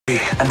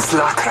and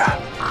Slatra.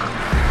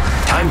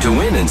 Time to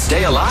win and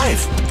stay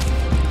alive.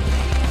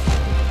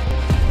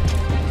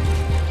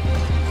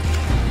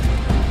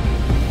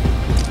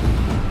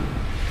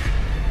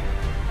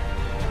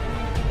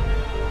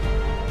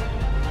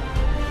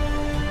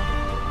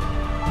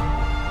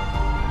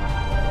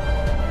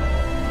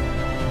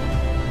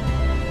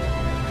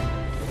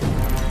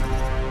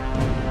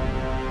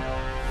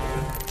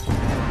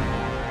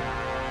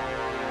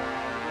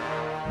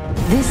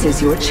 This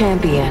is your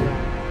champion.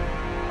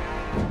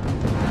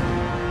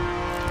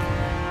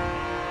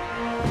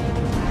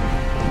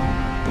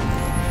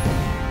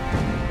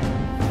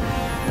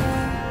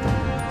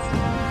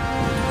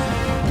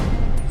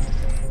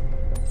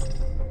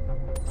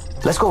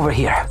 Let's go over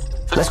here.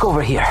 Let's go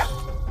over here.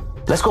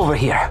 Let's go over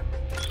here.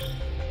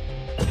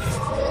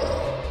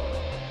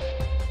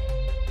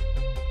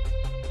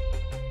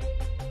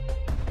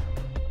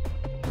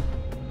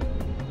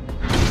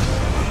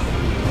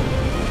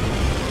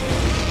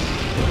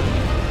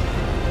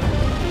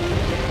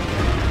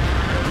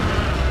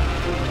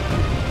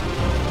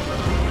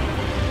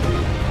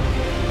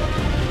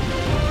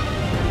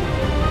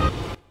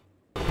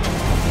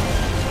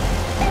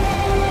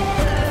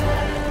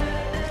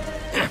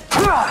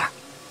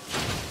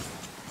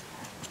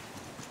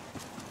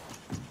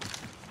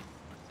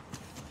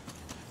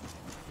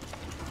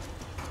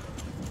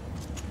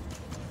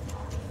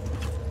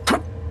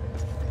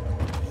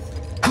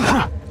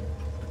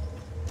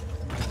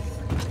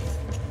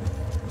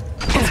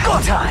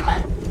 Time.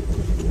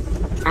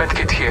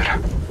 Medkit here.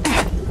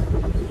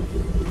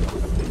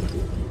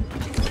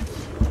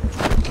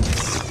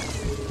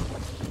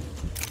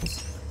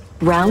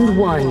 Round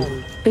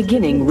 1.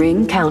 Beginning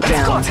ring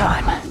countdown.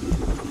 Time.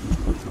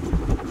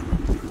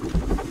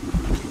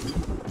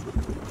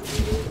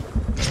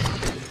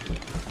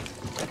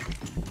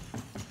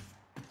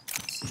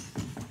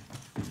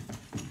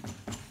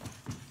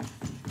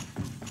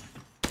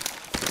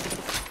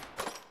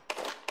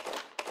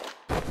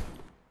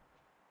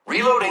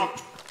 Reloading.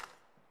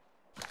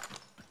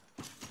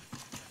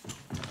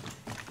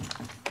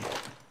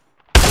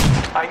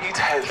 I need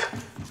help.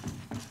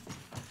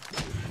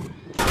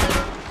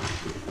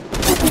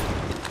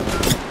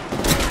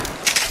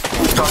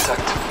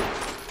 Contact.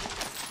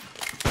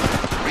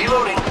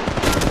 Reloading.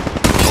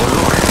 Oh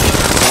look,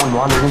 someone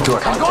wandered into our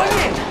contact. Going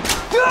in.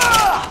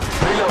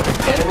 Reloading.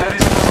 There is another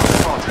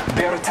squad.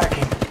 They are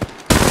attacking.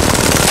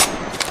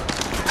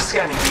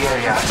 Scanning the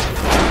area.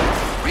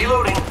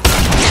 Reloading.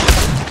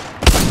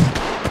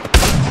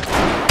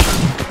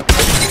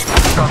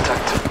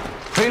 Contact.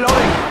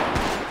 Reloading.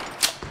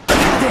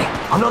 Hey,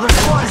 another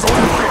squad is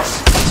over us.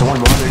 Someone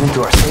wandered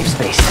into our safe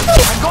space.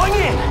 I'm going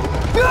in.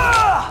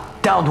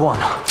 Downed one.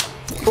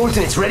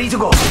 Ultimate's ready to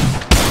go.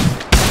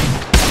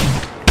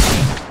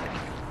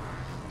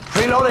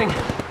 Reloading.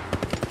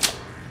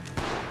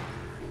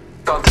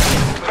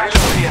 Contact.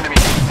 Reload the enemy.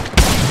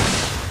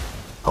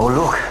 Oh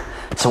look,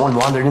 someone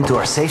wandered into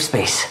our safe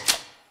space.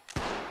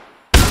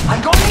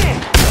 I'm going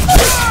in.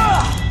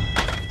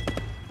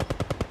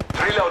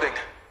 Reloading.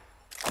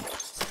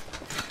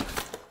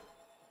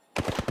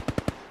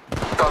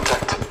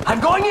 Contact. I'm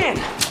going in.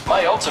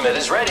 My ultimate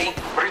is ready.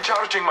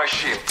 Recharging my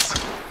shields.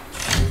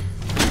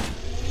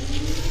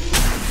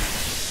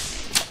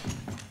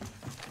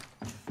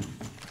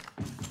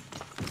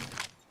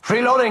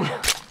 Reloading.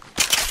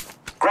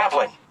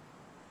 Grappling.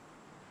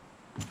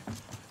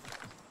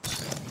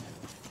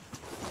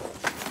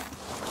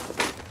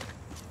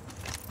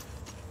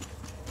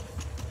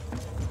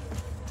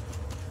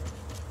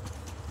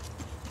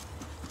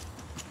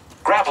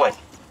 Grappling.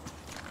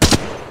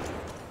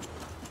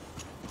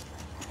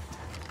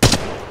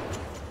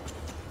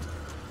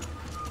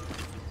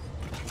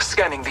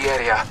 Scanning the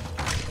area.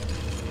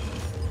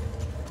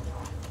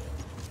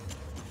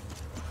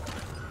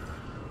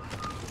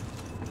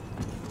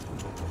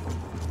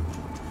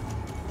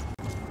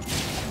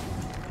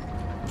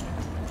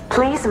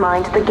 Please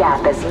mind the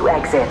gap as you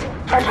exit,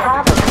 and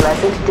have a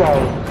pleasant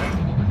day.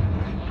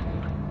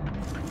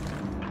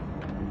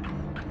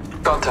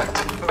 Contact.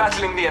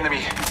 Battling the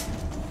enemy.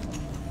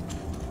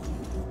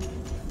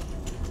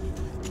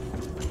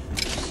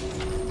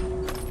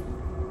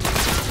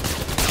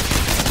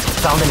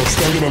 Found an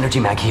extended energy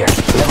mag here.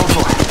 Level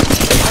 4.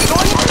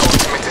 My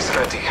ultimate is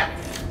ready.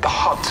 The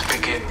hunt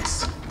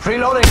begins.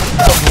 Reloading.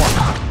 Downed one.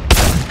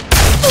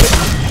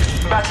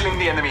 Battling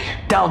the enemy.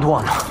 Downed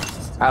one.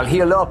 I'll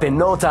heal up in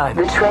no time.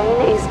 The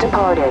train is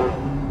departing.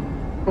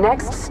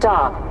 Next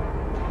stop,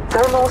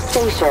 Thermal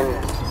Station.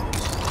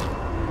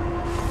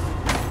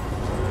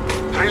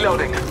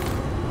 Reloading.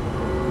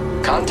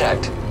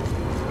 Contact.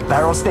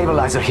 Barrel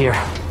stabilizer here.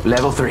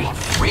 Level 3.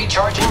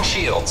 Recharging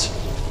shields.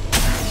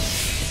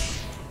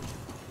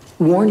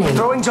 Warning.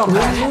 Throwing jump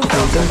pad.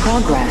 Movement in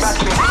progress.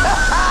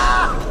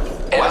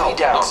 Enemy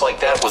down. Looks like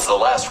that was the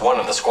last one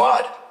in the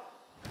squad.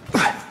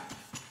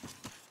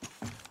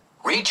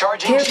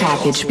 Recharging Care shields.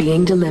 package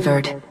being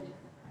delivered.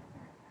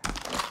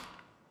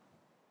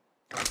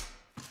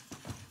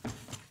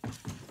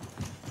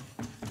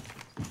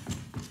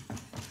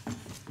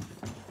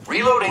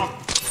 Reloading.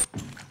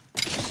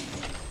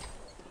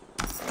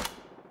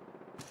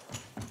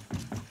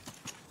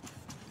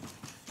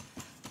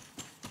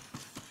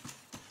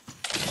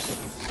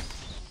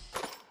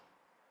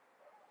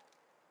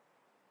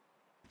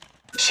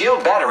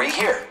 Shield battery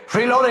here.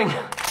 Reloading.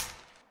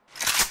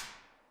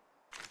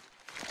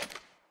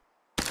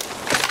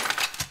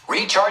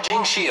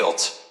 Recharging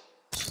shields.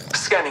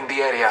 Scanning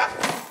the area.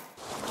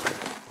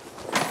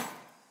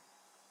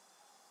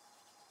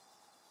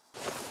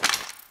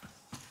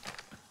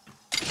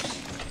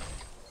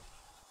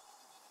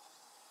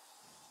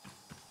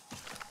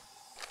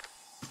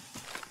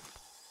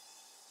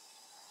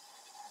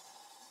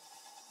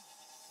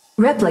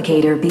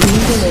 Replicator being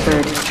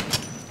delivered.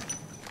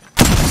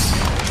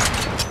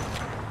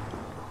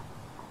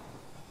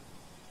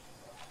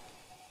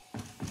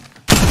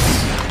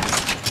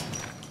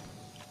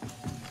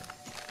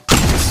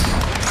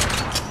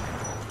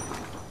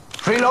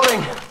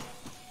 Reloading.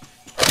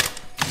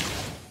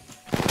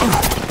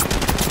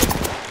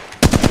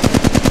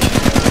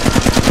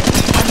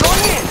 I'm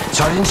going in.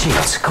 Charging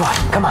shields. Come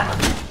on, come on.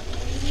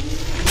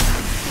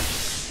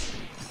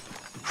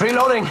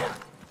 Reloading.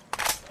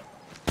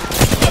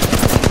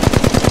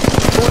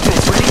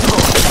 Ultimate's ready to go.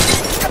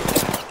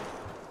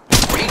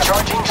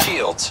 Recharging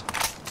shields.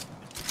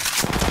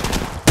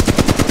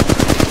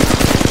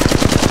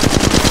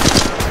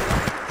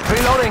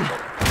 Reloading.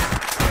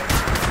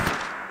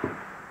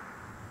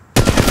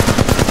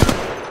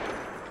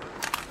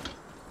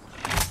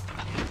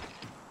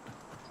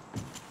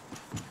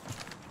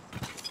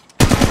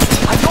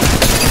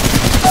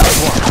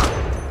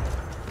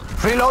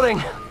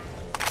 Reloading.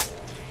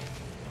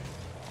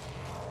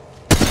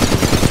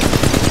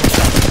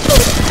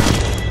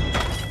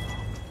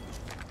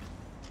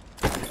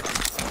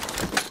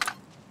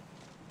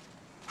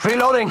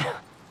 Reloading.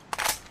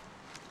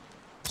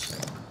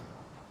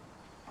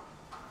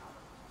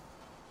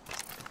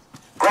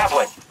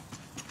 Grappling.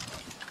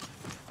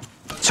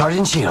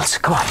 Charging shields.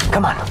 Come on,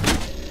 come on.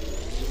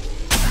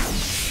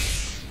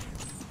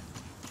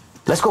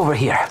 Let's go over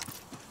here.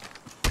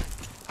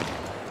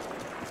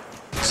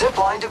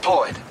 Zipline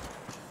deployed.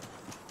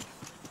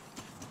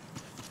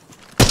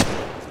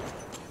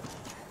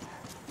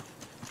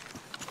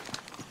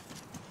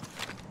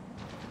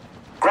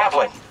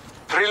 Grappling.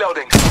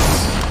 Reloading.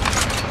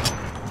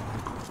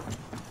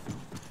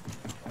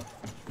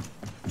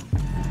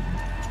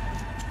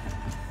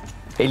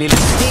 A little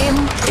steam,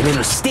 a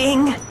little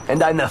sting,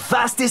 and I'm the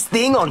fastest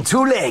thing on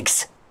two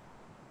legs.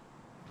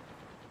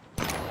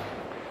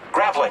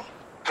 Grappling.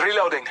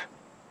 Reloading.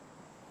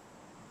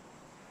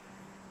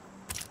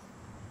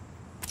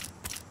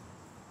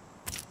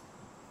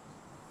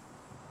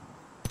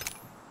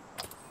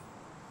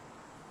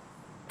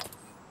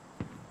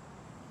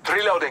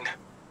 Reloading.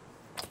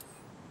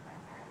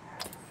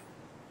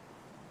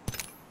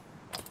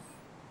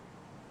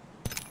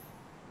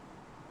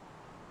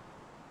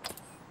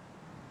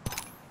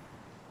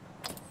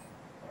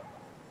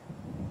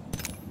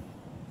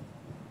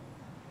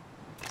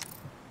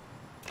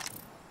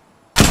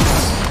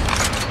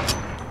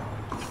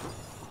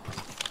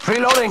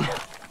 Reloading.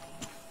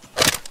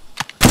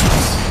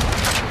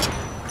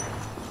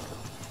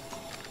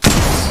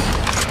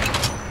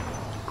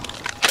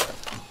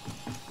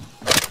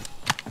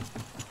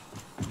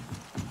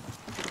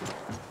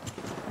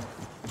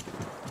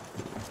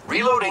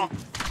 Reloading.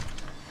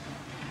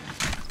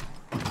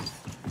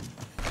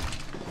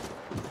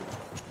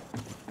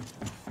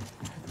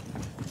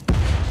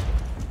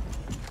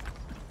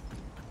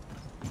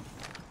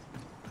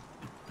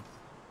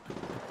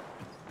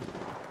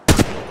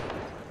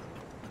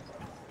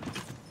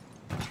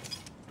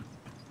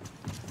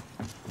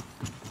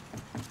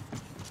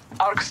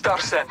 Arc Star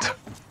sent.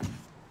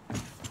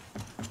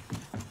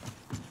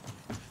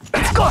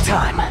 It's go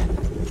time.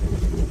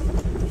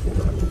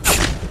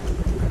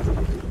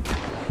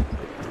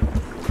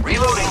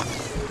 Reloading.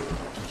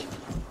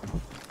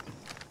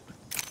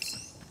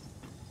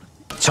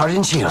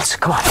 Charging shields.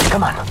 Come on,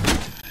 come on.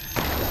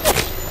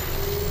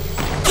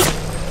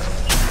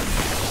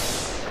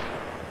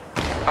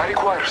 I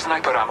require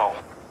sniper ammo.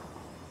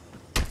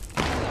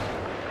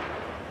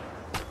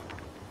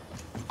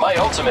 My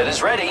ultimate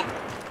is ready.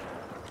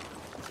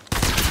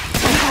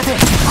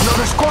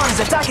 Another squad is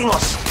attacking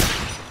us.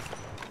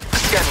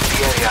 Scanning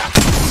the area.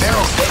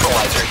 Barrel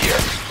stabilizer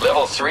here.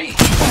 Level 3.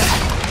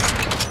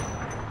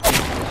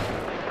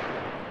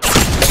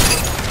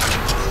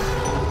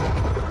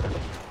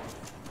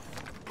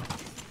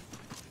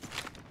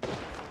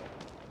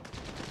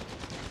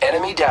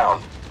 Enemy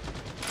down.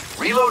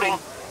 Reloading.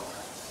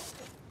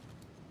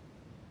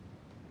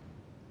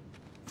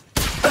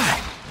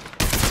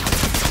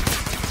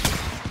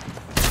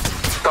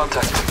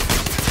 Contact.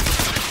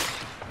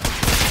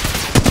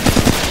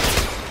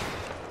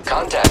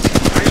 Contact.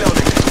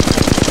 Reloading.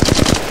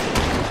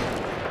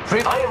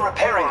 I am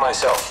repairing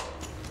myself.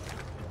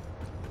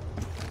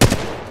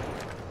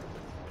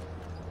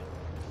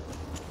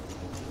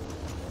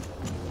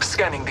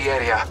 Scanning the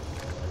area.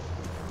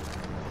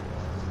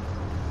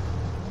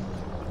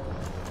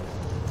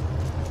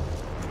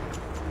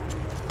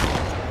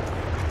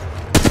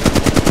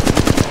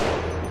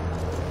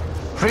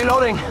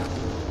 Reloading.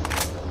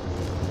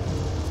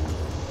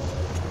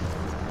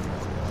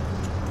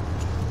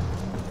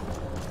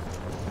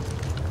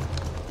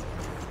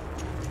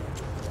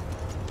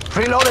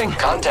 Reloading.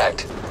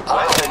 Contact.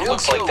 Well,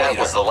 looks like that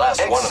was the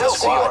last one of the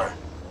squad.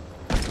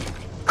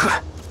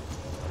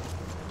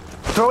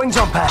 Throwing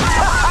jump pad.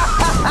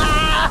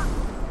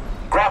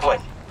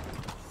 Grappling.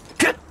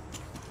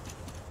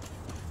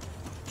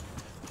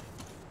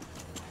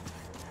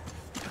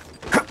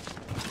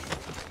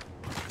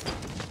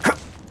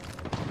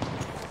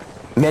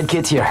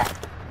 Medkit here.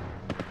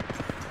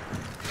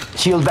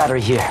 Shield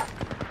battery here.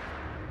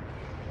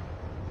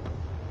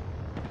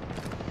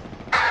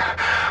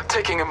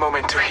 Taking a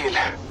moment to heal.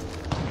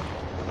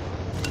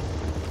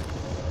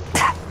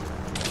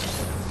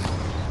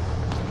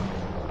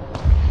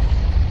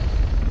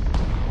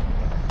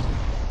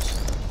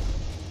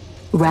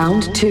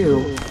 Round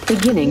 2.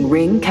 Beginning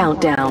ring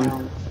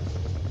countdown.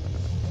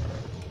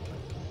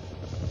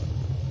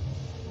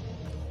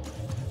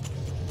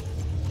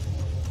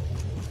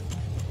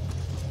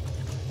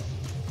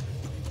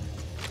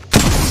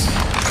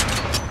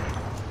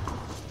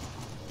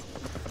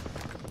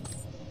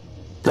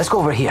 Let's go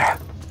over here.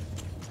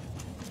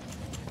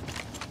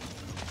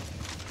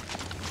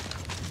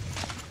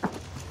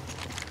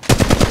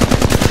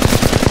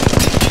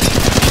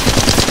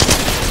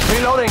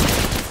 Reloading.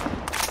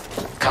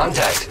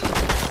 Contact.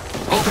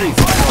 Opening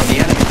fire on the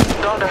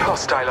enemy. Not a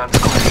hostile on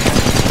squad.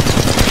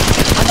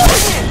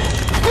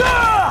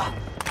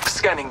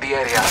 Scanning the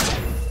area.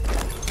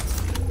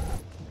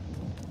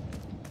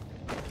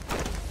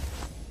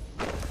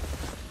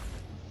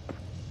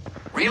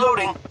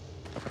 Reloading.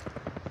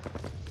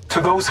 To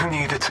those who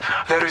need it,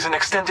 there is an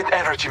extended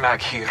energy mag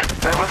here.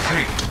 Level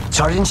 3.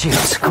 Charging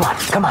shields. Come on,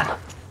 come on.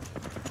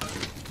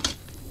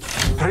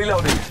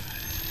 Reloading.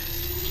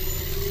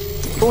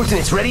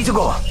 Ultimate's ready to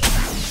go.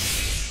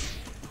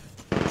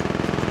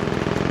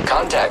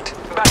 Contact.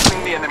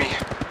 Battling the enemy.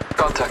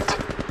 Contact.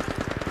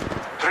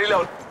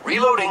 Reload.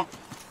 Reloading.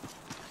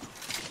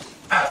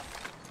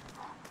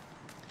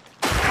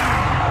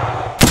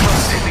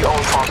 Trust in the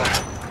All-Father.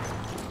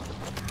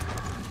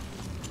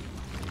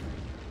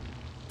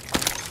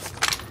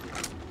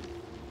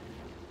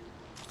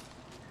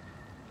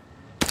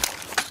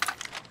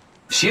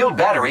 Shield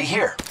battery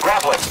here.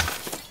 Grappling.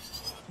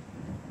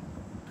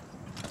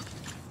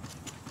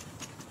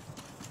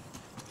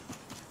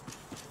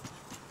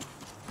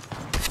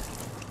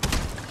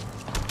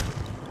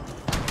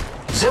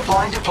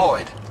 Zipline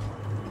deployed.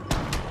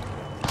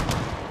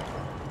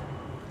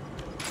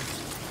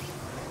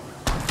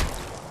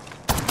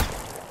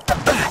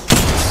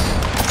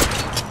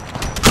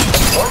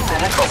 One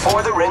minute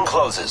before the ring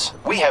closes.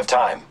 We have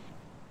time.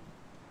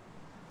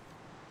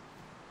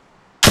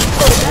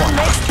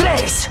 Next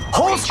place.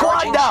 Whole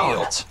squad Recharging down.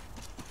 shields.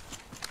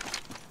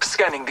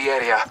 Scanning the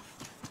area.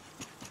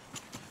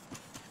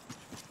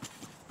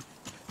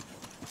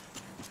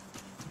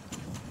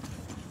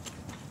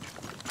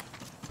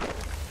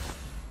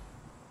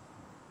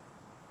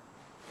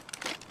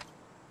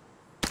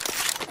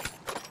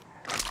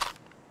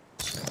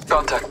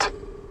 Contact.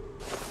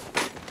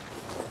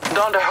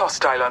 Downed a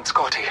hostile on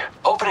Scotty.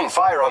 Opening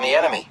fire on the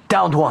enemy.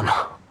 Downed one.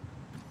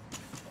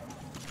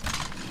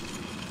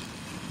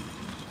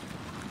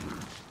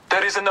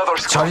 There is another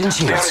squad. Charging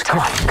shields. Come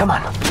on, come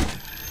on.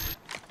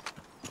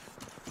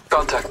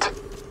 Contact.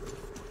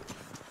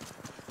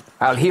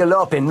 I'll heal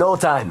up in no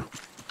time.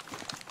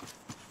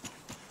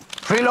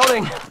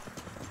 Reloading.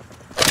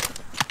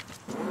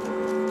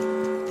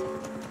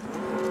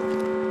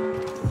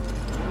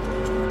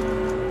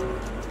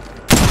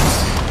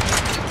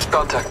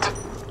 Contact.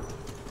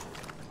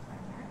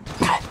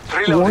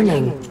 Reloading.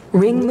 Warning.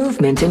 Ring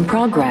movement in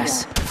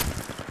progress.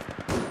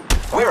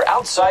 We're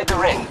outside the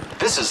ring.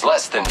 This is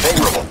less than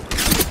favorable.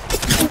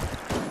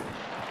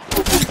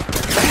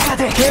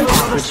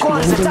 The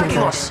squad is attacking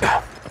us.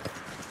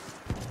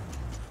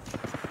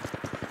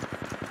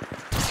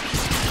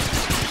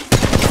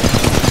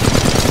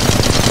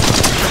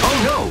 Oh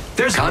no!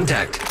 There's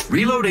contact.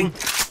 Reloading.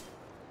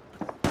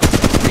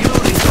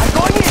 Reloading. I'm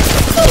going in.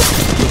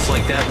 Looks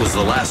like that was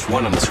the last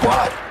one in the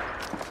squad.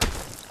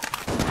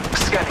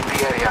 Scanning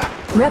the area.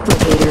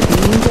 Replicator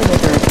being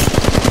delivered.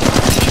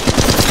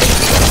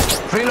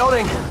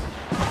 Reloading.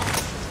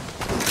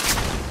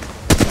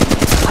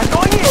 I'm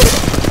going in.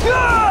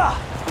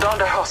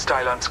 Downed a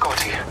hostile on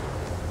Scotty.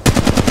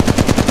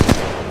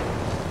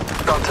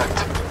 Contact.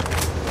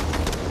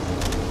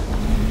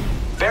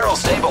 Barrel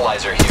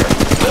stabilizer here.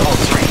 Level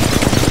 3.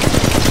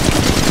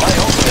 My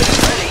ultimate is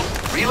ready.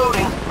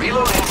 Reloading.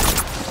 Reloading.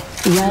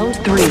 Round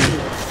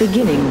 3.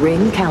 Beginning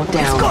ring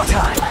countdown. Go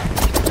time.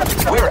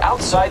 We're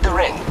outside the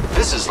ring.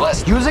 This is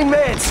less. Using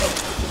meds.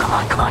 Come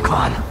on, come on, come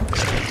on.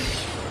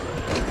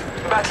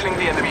 Battling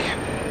the enemy.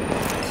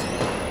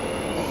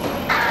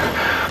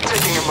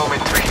 Taking a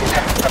moment to heal.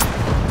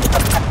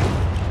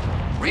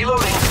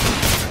 Reloading.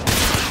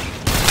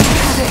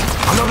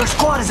 Another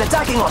squad is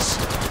attacking us.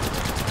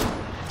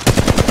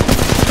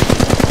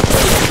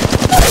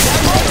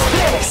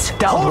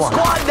 Down whole one.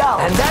 Squad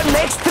down. And that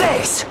makes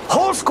tres.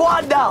 Whole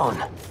squad down.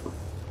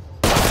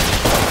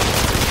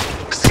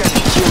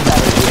 Scanning. Shield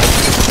battery.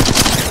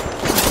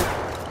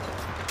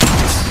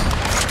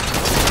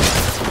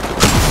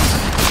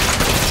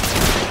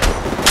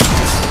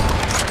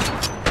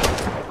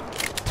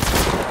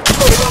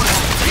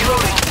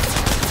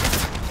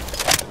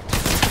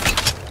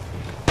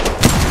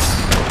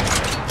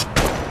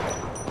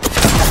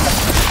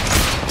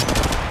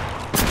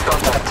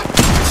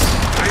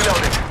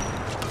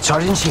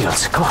 Charging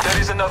shields. Come on.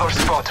 There is another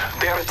spot.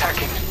 They are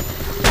attacking.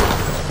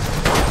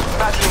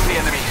 Battling the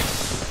enemy.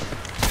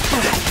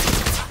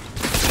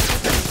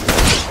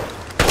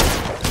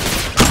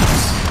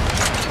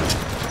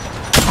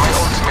 My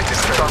ultimate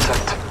is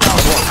contact.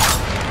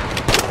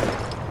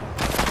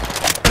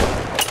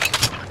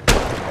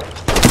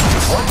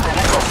 One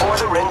minute before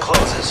the ring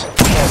closes.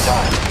 We have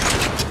time.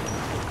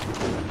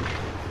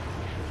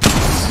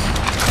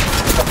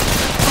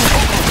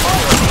 Open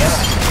fire on the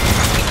enemy.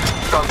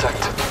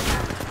 Contact.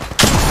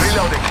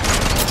 Reloading.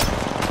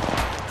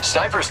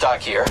 Sniper stock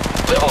here.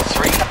 Level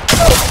 3.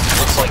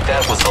 Looks like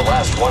that was the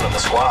last one in the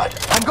squad.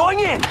 I'm going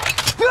in!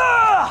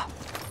 Ah!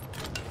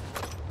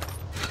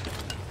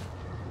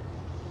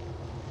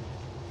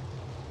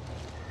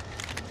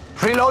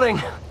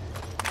 Reloading.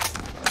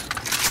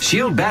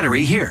 Shield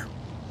battery here.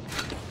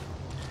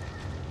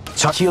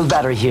 Shield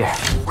battery here.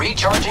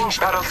 Recharging.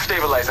 Barrel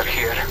stabilizer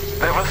here.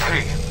 Level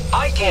 3.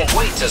 I can't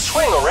wait to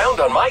swing around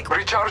on my...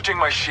 Recharging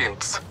my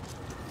shields.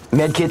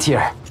 Medkit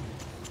here.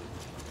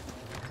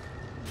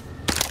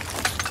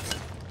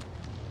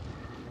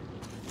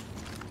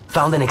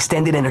 Found an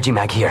extended energy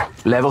mag here.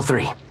 Level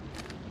 3.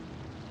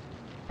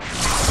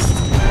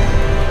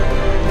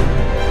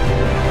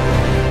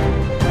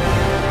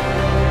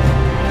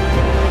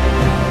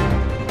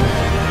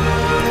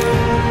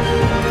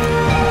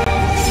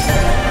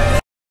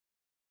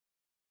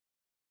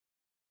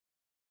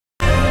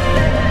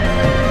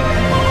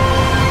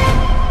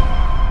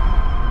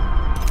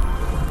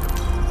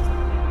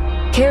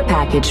 Care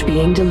package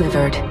being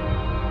delivered.